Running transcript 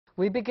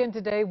We begin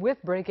today with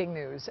breaking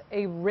news.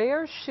 A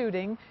rare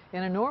shooting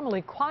in a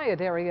normally quiet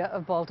area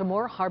of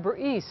Baltimore, Harbor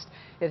East.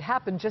 It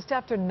happened just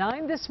after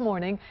 9 this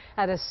morning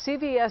at a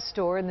CVS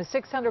store in the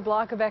 600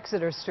 block of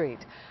Exeter Street.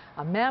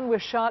 A man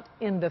was shot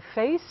in the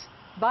face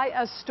by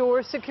a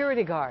store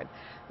security guard.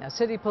 Now,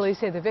 city police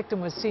say the victim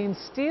was seen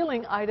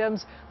stealing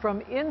items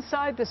from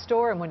inside the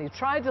store, and when he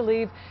tried to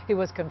leave, he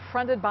was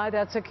confronted by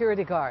that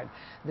security guard.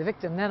 The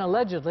victim then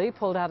allegedly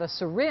pulled out a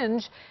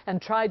syringe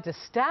and tried to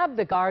stab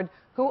the guard,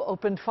 who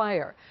opened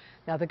fire.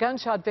 Now, the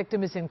gunshot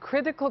victim is in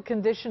critical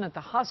condition at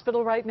the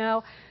hospital right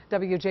now.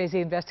 WJZ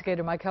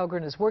investigator Mike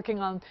Helgren is working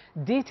on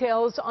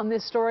details on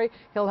this story.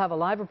 He'll have a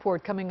live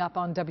report coming up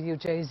on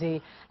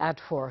WJZ at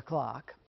 4 o'clock.